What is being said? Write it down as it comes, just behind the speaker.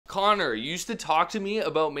Connor, you used to talk to me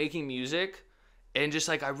about making music and just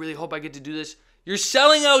like, I really hope I get to do this. You're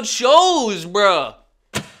selling out shows, bruh.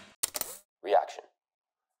 Reaction.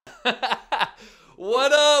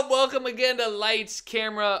 What up? Welcome again to Lights,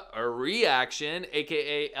 Camera, Reaction,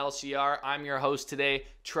 aka LCR. I'm your host today,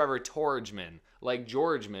 Trevor Tordjman. Like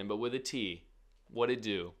Georgeman, but with a T. What it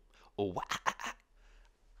do? Oh,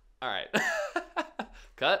 all right.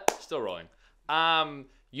 Cut. Still rolling.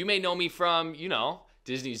 You may know me from,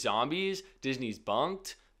 Disney's Zombies, Disney's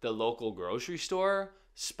Bunk'd, the local grocery store,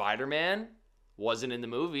 Spider-Man. Wasn't in the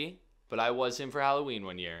movie, but I was him for Halloween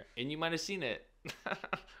one year, and you might have seen it.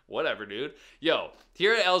 Whatever, dude. Yo,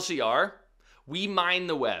 here at LCR, we mine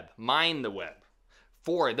the web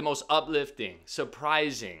for the most uplifting,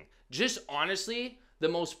 surprising, just honestly, the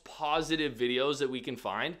most positive videos that we can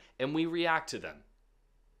find, and we react to them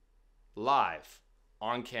live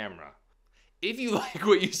on camera. If you like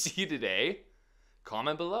what you see today,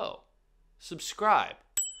 comment below, subscribe,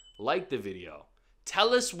 like the video,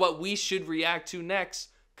 tell us what we should react to next,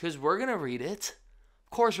 because we're gonna read it.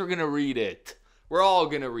 Of course we're gonna read it. We're all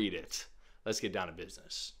gonna read it. Let's get down to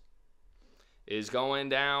business. It's going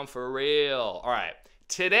down for real. All right,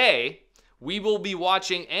 today we will be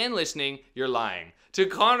watching and listening, you're lying, to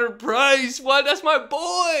Connor Price. What? That's my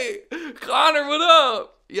boy. Connor, what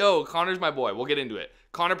up? Yo, Connor's my boy. We'll get into it.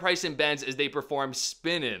 Connor Price and Benz as they perform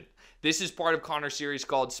Spinnin'. This is part of Connor's series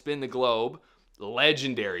called Spin the Globe.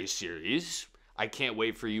 Legendary series. I can't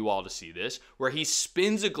wait for you all to see this, where he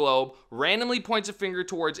spins a globe, randomly points a finger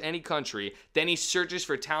towards any country, then he searches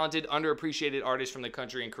for talented, underappreciated artists from the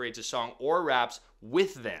country and creates a song or raps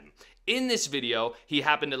with them. In this video, he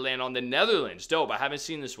happened to land on the Netherlands. Dope, I haven't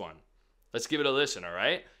seen this one. Let's give it a listen, all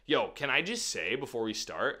right? Yo, can I just say before we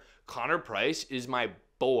start, Connor Price is my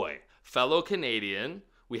boy, fellow Canadian.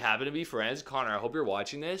 We happen to be friends. Connor, I hope you're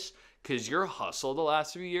watching this, because your hustle the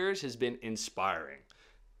last 3 years has been inspiring.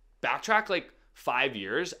 Backtrack like 5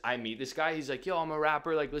 years, I meet this guy. He's like, yo, I'm a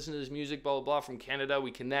rapper. Like, listen to this music, blah, blah, blah, from Canada. We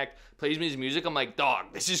connect. Plays me his music. I'm like,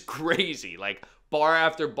 dog, this is crazy. Like, bar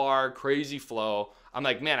after bar, crazy flow. I'm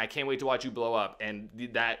like, man, I can't wait to watch you blow up. And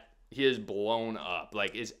that, he is blown up.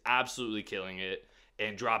 Like, is absolutely killing it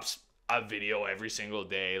and drops a video every single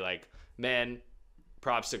day. Like, man,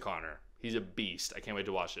 props to Connor. He's a beast. I can't wait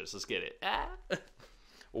to watch this. Let's get it.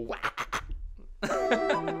 Wow.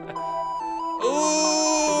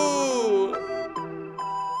 Ooh.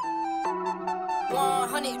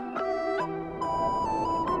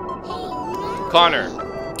 100. Connor,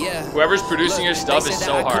 Yeah. whoever's producing your stuff is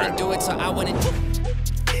so hard. Do it, so I wouldn't.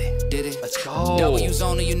 Did it. Let's go. W's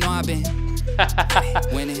only, you know I've been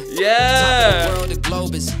winning. Yeah. Top of the world, the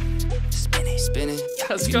globe is spinning.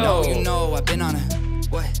 Let's You go. know, I've been on a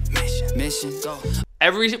what mission? Go.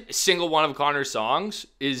 Every single one of Connor's songs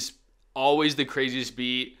is always the craziest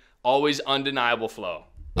beat, always undeniable flow.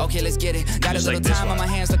 Okay, let's get it. Got Just a little like this time one. on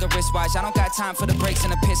my hands like a wristwatch. I don't got time for the breaks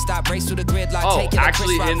and the pit stop. Race through the gridlock. Oh, Take it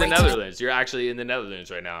actually Chris Rock, in the right to Netherlands. You're actually in the Netherlands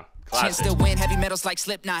right now. Chin Classic. still win, heavy metals like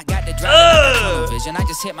Slipknot. Got the drive vision. I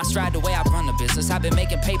just hit my stride the way I run the business. I've been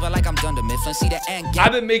making paper like I'm Dunder Mifflin. See the end game.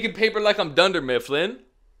 I've been making paper like I'm Dunder Mifflin.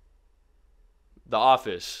 The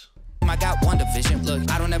Office. I got one division. Look,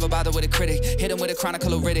 I don't ever bother with a critic. Hit him with a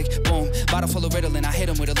chronicle of Riddick. Boom, bottle full of Ritalin. I hit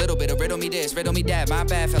him with a little bit of riddle me this, riddle me that. My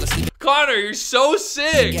bad, fell asleep. Connor, you're so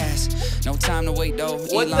sick. Gas. No time to wait though.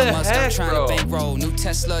 What Elon the Musk, heck, I'm trying bro? to bankroll. New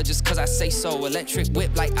Tesla just cause I say so. Electric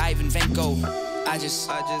whip like Ivan Van Gogh. I just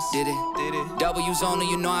did it. W's only,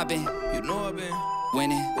 you know I've been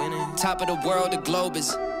winning. Top of the world, the globe is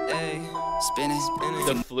spinning.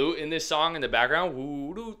 The flute in this song in the background,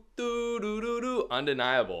 woo, doo, doo, doo, doo, doo,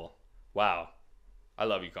 undeniable. Wow. I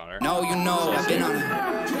love you, Connor. No, you know I've been on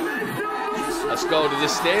it. Let's go to the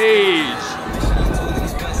stage.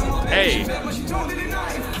 Hey.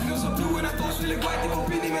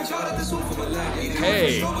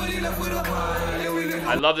 Hey.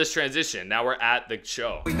 I love this transition. Now we're at the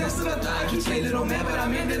show.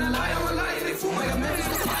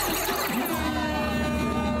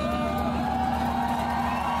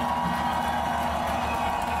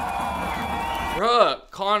 Bruh,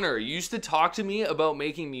 Connor, you used to talk to me about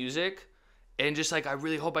making music and just like, I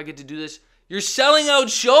really hope I get to do this. You're selling out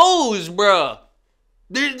shows, bruh.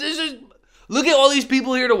 Look at all these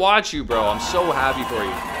people here to watch you, bro. I'm so happy for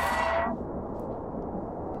you.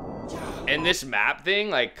 And this map thing,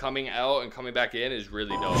 like coming out and coming back in, is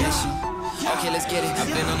really dope. Okay, let's get it. I've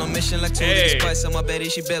been on a mission like Hey. totally spice. I'm baddie,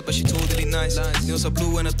 she bad, but she totally nice. Nu så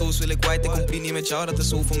blue en tos vill jag white. Det kom bli med chart att det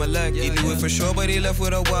så för mig lag. He knew it for sure, but he left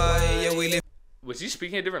with a why. Yeah, we live. Was he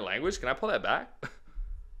speaking a different language? Can I pull that back?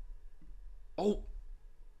 Oh.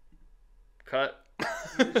 Cut.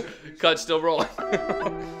 Cut, still rolling.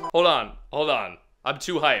 Hold on. I'm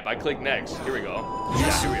too hype. I click next. Here we go.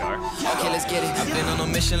 Yeah, here we are. Okay, let's get it. I've been on a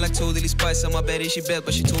mission like totally spice. I'm my baddie, she bad,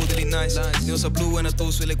 but she totally nice. Nails are blue en haar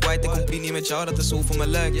toes wil ik white. Ik compie niet met jou, dat is zo voor mijn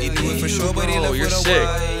lijk. You do it for sure, but he left you're with a sick.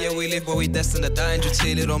 why. Yeah, we live, but we destined to die. And you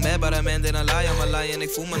say it on me, but I'm ending a lie. I'm a lie, en ik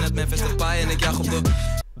voel me net Memphis de paai. En ik jag op de...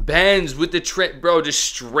 Benz with the trend, bro, just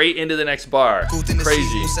straight into the next bar. Goed in de scene,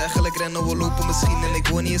 Crazy. moest eigenlijk rennen, we lopen misschien. En ik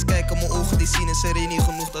wil niet eens kijken, mijn ogen die zien. En ze reden niet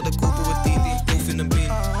genoeg dat ik kopen we 10. Proef in een pin.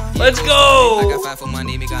 Let's go! I got 5 on my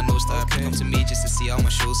name, I got no stop. Come to me just to see how my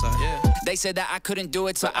shows are. They said that I couldn't do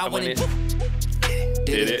it, so I wouldn't.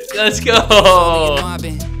 Did it. Let's You know go. I've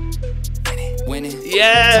been winning.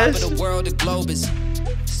 Yes. Top of the world, the globe is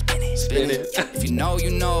spinning. If you know, you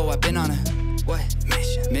know. I've been on a what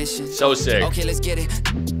mission? So sick. Okay, let's get it.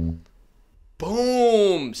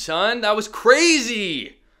 Boom, son. That was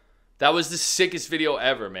crazy. That was the sickest video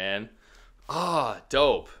ever, man. Ah,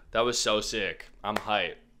 dope. That was so sick. I'm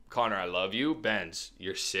hype. Connor, I love you. Benz,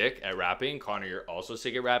 you're sick at rapping. Connor, you're also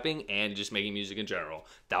sick at rapping and just making music in general.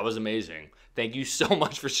 That was amazing. Thank you so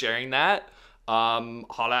much for sharing that.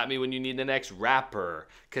 Holla at me when you need the next rapper,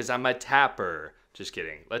 because I'm a tapper. Just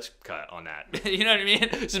kidding. Let's cut on that. You know what I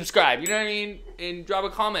mean? Subscribe. You know what I mean? And drop a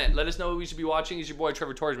comment. Let us know what we should be watching. It's your boy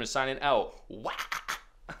Trevor Tordjman signing out. Wow.